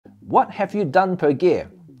What have you done, Pergear?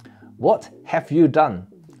 What have you done?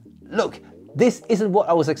 Look, this isn't what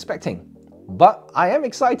I was expecting, but I am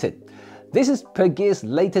excited. This is Pergear's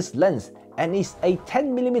latest lens, and it's a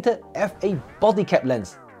 10mm f8 bodycap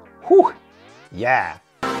lens. Whew! Yeah!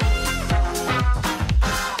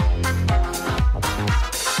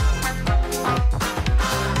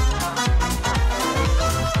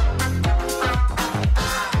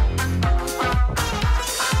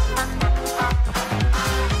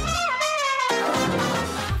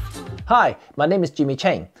 Hi, my name is Jimmy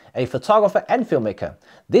Cheng, a photographer and filmmaker.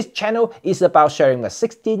 This channel is about sharing my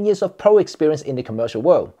 16 years of pro experience in the commercial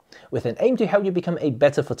world, with an aim to help you become a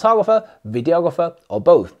better photographer, videographer, or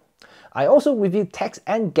both. I also review techs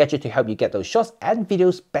and gadgets to help you get those shots and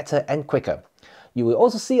videos better and quicker. You will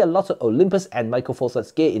also see a lot of Olympus and Micro Four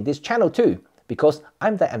Thirds gear in this channel too, because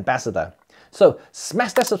I'm the ambassador. So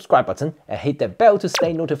smash that subscribe button and hit that bell to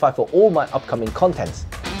stay notified for all my upcoming contents.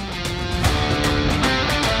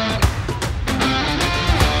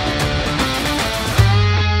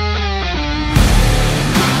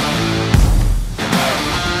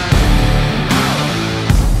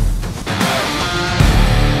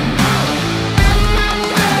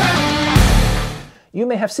 You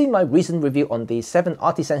may have seen my recent review on the 7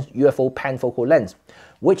 Artisans UFO panfocal lens,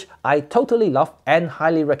 which I totally love and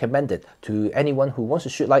highly recommend it to anyone who wants to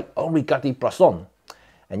shoot like Henri Cartier-Bresson.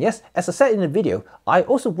 And yes, as I said in the video, I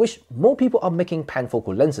also wish more people are making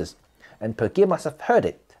panfocal lenses, and Pergear must have heard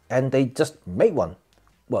it, and they just made one.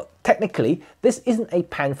 Well, technically, this isn't a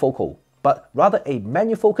panfocal, but rather a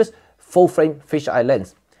manual-focused full-frame fisheye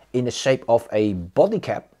lens in the shape of a body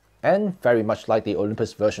cap, and very much like the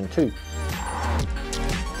Olympus version 2.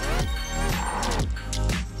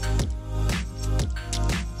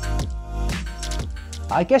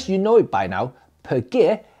 I guess you know it by now,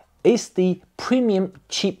 Pergear is the premium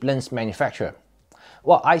cheap lens manufacturer.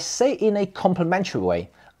 Well, I say in a complimentary way,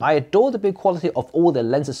 I adore the build quality of all their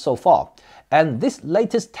lenses so far, and this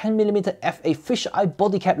latest 10mm f8 fisheye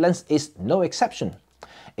bodycap lens is no exception.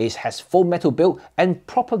 It has full metal build and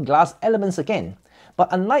proper glass elements again, but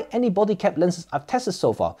unlike any bodycap lenses I've tested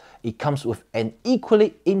so far, it comes with an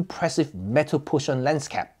equally impressive metal push-on lens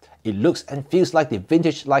cap. It looks and feels like the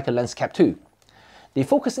vintage Leica lens cap too. The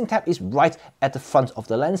focusing tab is right at the front of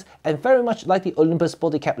the lens and very much like the Olympus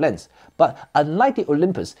bodycap lens, but unlike the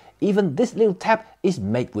Olympus, even this little tab is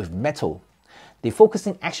made with metal. The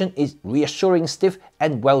focusing action is reassuring stiff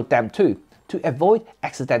and well damped too, to avoid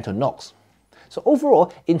accidental knocks. So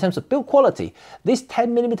overall, in terms of build quality, this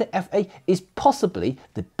 10mm f8 is possibly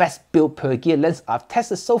the best built Pergear lens I've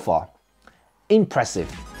tested so far. Impressive.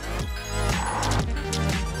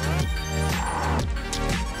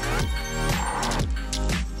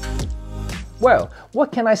 Well,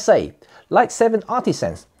 what can I say? Like 7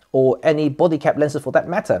 Artisans, or any bodycap lenses for that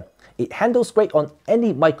matter, it handles great on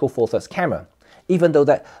any Micro Four Thirds camera. Even though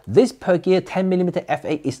that this Pergear 10mm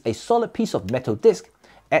f8 is a solid piece of metal disc,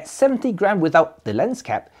 at 70 grams without the lens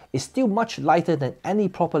cap, it's still much lighter than any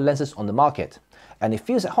proper lenses on the market. And it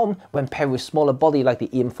feels at home when paired with smaller body like the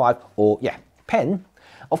EM5 or, pen.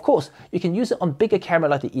 Of course, you can use it on bigger camera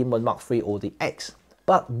like the EM1 Mark III or the X,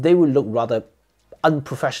 but they will look rather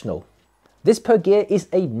unprofessional. This Pergear is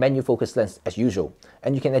a manual focus lens as usual,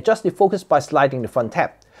 and you can adjust the focus by sliding the front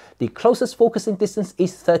tab. The closest focusing distance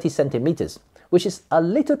is 30 centimeters, which is a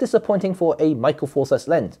little disappointing for a Micro Four Thirds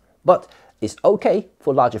lens, but it's okay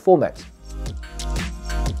for larger formats.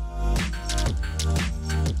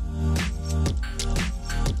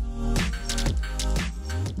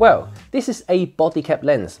 Well, this is a bodycap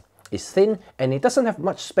lens. It's thin and it doesn't have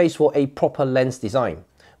much space for a proper lens design,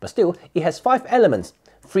 but still it has 5 elements,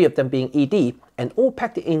 3 of them being ED, and all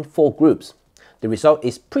packed in 4 groups. The result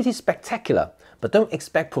is pretty spectacular, but don't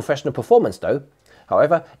expect professional performance though.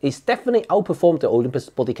 However, it's definitely outperformed the Olympus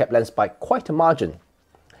bodycap lens by quite a margin.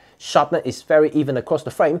 Sharpness is very even across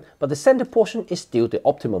the frame, but the center portion is still the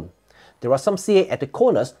optimum. There are some CA at the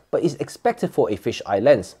corners, but it's expected for a fisheye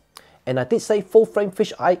lens. And I did say full frame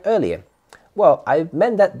fisheye earlier. Well, I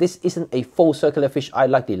meant that this isn't a full circular fisheye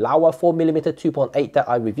like the Laowa 4mm 2.8 that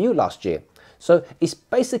I reviewed last year. So it's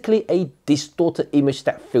basically a distorted image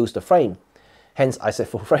that fills the frame. Hence I said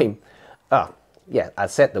full frame. I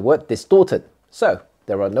said the word distorted. So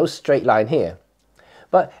there are no straight line here.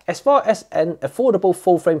 But as far as an affordable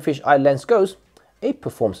full frame fisheye lens goes, it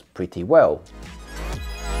performs pretty well.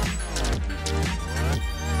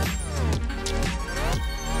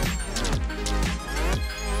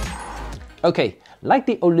 Okay, like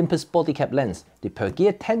the Olympus bodycap lens, the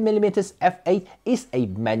Pergear 10mm f8 is a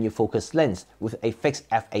manual focus lens with a fixed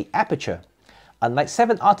f8 aperture. Unlike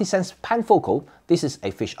 7 Artisans panfocal, this is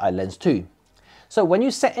a fisheye lens too. So when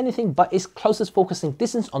you set anything but its closest focusing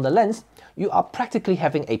distance on the lens, you are practically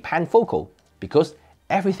having a pan focal because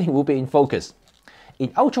everything will be in focus.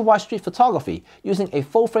 In ultra-wide street photography, using a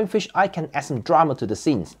full-frame fisheye can add some drama to the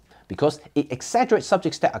scenes because it exaggerates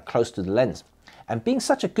subjects that are close to the lens. And being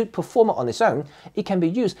such a good performer on its own, it can be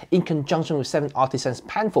used in conjunction with 7 Artisan's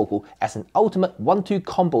panfocal as an ultimate 1-2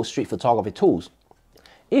 combo street photography tools.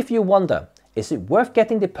 If you wonder, is it worth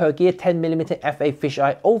getting the Pergear 10mm f8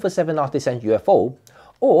 fisheye over 7 Artisan UFO?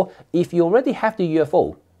 Or if you already have the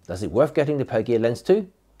UFO, does it worth getting the Pergear lens too?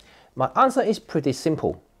 My answer is pretty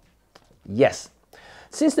simple. Yes.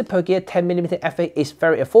 Since the Pergear 10mm f8 is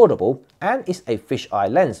very affordable and is a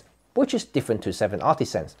fisheye lens, which is different to 7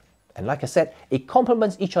 Artisans. And like I said, it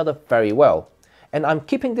complements each other very well. And I'm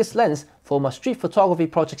keeping this lens for my street photography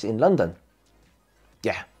projects in London.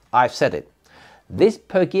 Yeah, I've said it. This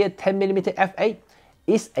Pergear 10mm f8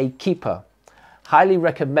 is a keeper. Highly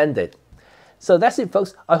recommended. So that's it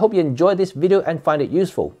folks, I hope you enjoyed this video and find it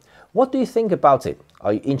useful. What do you think about it?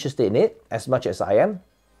 Are you interested in it as much as I am?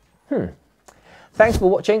 Thanks for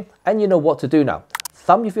watching, and you know what to do now.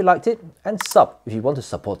 Thumb if you liked it, and sub if you want to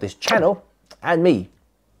support this channel and me.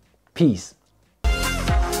 Peace.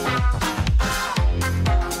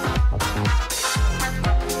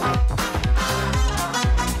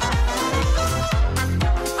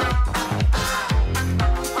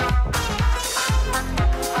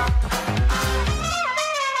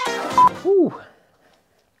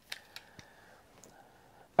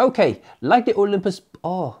 Okay, like the Olympus,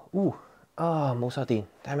 more sardine,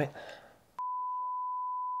 damn it.